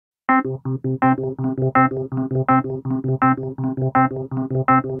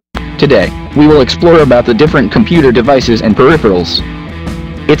Today, we will explore about the different computer devices and peripherals.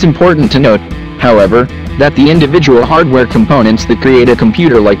 It's important to note, however, that the individual hardware components that create a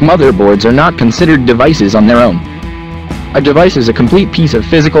computer like motherboards are not considered devices on their own. A device is a complete piece of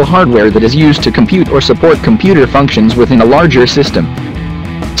physical hardware that is used to compute or support computer functions within a larger system.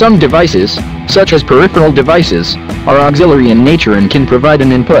 Some devices, such as peripheral devices, are auxiliary in nature and can provide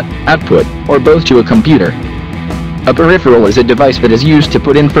an input, output, or both to a computer. A peripheral is a device that is used to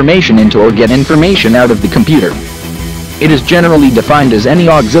put information into or get information out of the computer. It is generally defined as any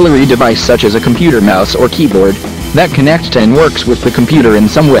auxiliary device such as a computer mouse or keyboard that connects to and works with the computer in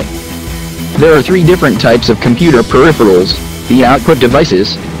some way. There are three different types of computer peripherals: the output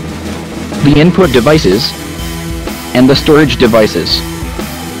devices, the input devices, and the storage devices.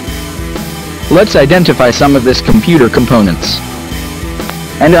 Let's identify some of this computer components.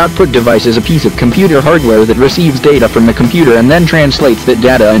 An output device is a piece of computer hardware that receives data from the computer and then translates that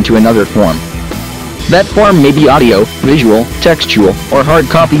data into another form. That form may be audio, visual, textual, or hard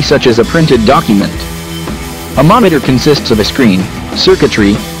copy such as a printed document. A monitor consists of a screen,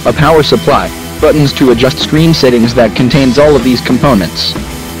 circuitry, a power supply, buttons to adjust screen settings that contains all of these components.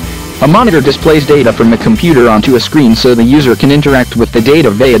 A monitor displays data from the computer onto a screen so the user can interact with the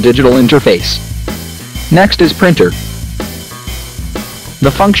data via digital interface. Next is printer. The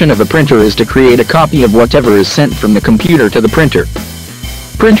function of a printer is to create a copy of whatever is sent from the computer to the printer.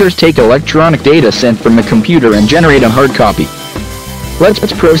 Printers take electronic data sent from the computer and generate a hard copy. Let's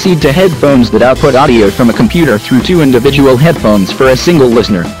proceed to headphones that output audio from a computer through two individual headphones for a single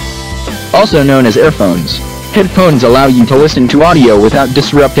listener. Also known as earphones, headphones allow you to listen to audio without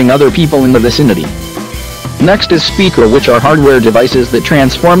disrupting other people in the vicinity. Next is speaker, which are hardware devices that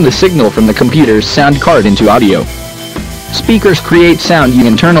transform the signal from the computer's sound card into audio. Speakers create sound using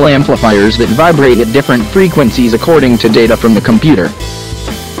internal amplifiers that vibrate at different frequencies according to data from the computer.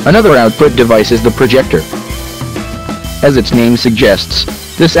 Another output device is the projector. As its name suggests,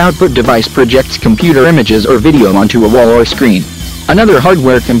 this output device projects computer images or video onto a wall or screen. Another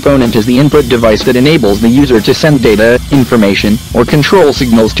hardware component is the input device that enables the user to send data, information, or control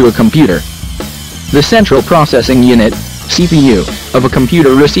signals to a computer. The central processing unit, CPU, of a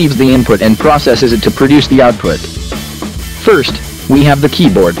computer receives the input and processes it to produce the output. First, we have the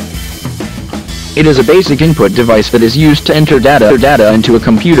keyboard. It is a basic input device that is used to enter data into a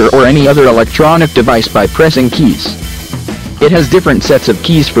computer or any other electronic device by pressing keys. It has different sets of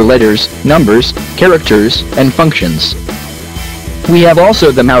keys for letters, numbers, characters, and functions. We have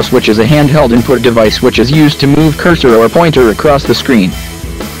also the mouse, which is a handheld input device which is used to move cursor or pointer across the screen.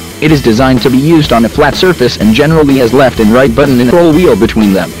 It is designed to be used on a flat surface and generally has left and right button and scroll wheel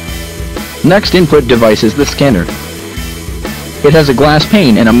between them. Next input device is the scanner. It has a glass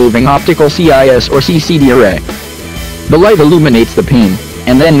pane and a moving optical CIS or CCD array. The light illuminates the pane,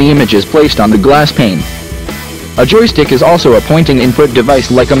 and then the image is placed on the glass pane. A joystick is also a pointing input device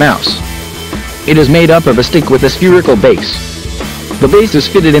like a mouse. It is made up of a stick with a spherical base. The base is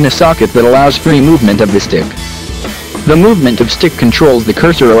fitted in a socket that allows free movement of the stick. The movement of stick controls the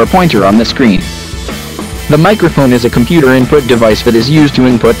cursor or pointer on the screen. The microphone is a computer input device that is used to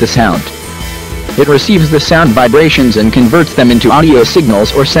input the sound. It receives the sound vibrations and converts them into audio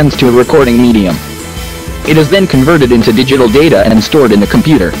signals or sends to a recording medium. It is then converted into digital data and stored in the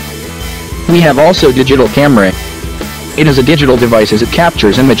computer. We have also digital camera. It is a digital device as it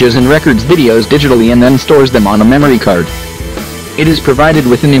captures images and records videos digitally and then stores them on a memory card. It is provided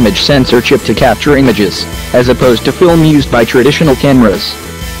with an image sensor chip to capture images, as opposed to film used by traditional cameras.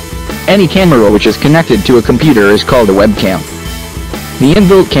 Any camera which is connected to a computer is called a webcam. The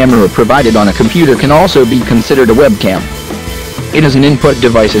inbuilt camera provided on a computer can also be considered a webcam. It is an input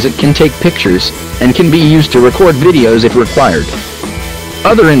device as it can take pictures, and can be used to record videos if required.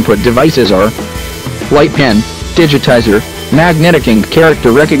 Other input devices are light pen, digitizer, magnetic ink,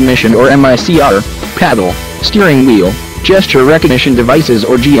 character recognition or MICR, paddle, steering wheel, gesture recognition devices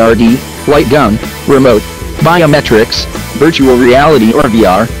or GRD, light gun, remote, biometrics, virtual reality or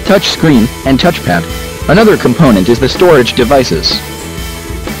VR, touch screen, and touchpad. Another component is the storage devices.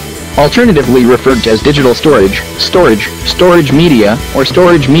 Alternatively referred to as digital storage, storage media, or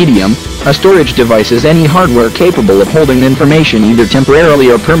storage medium, a storage device is any hardware capable of holding information either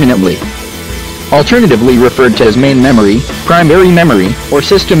temporarily or permanently. Alternatively referred to as main memory, primary memory, or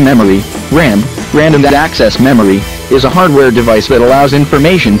system memory, RAM, random access memory, is a hardware device that allows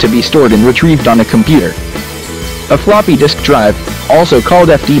information to be stored and retrieved on a computer. A floppy disk drive, also called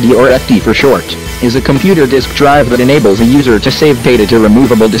FDD or FD for short, is a computer disk drive that enables a user to save data to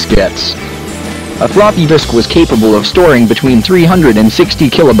removable diskettes. A floppy disk was capable of storing between 360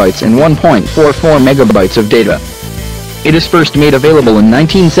 kilobytes and 1.44 megabytes of data. It is first made available in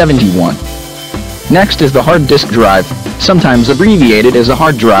 1971. Next is the hard disk drive, sometimes abbreviated as a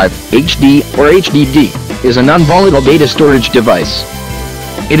hard drive. HD, or HDD, is a non-volatile data storage device.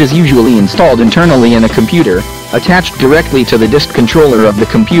 It is usually installed internally in a computer, attached directly to the disk controller of the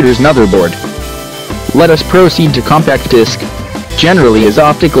computer's motherboard. Let us proceed to compact disk. Generally is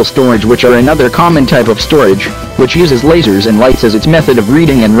optical storage, which are another common type of storage, which uses lasers and lights as its method of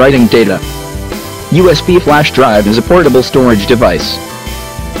reading and writing data. USB flash drive is a portable storage device.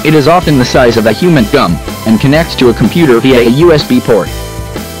 It is often the size of a human thumb, and connects to a computer via a USB port.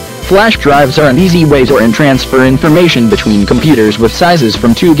 Flash drives are an easy way to transfer information between computers with sizes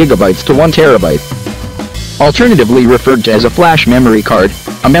from 2 gigabytes to 1 terabyte. Alternatively referred to as a flash memory card,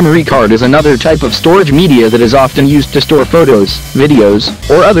 a memory card is another type of storage media that is often used to store photos, videos,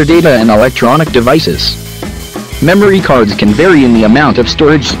 or other data and electronic devices. Memory cards can vary in the amount of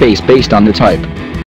storage space based on the type.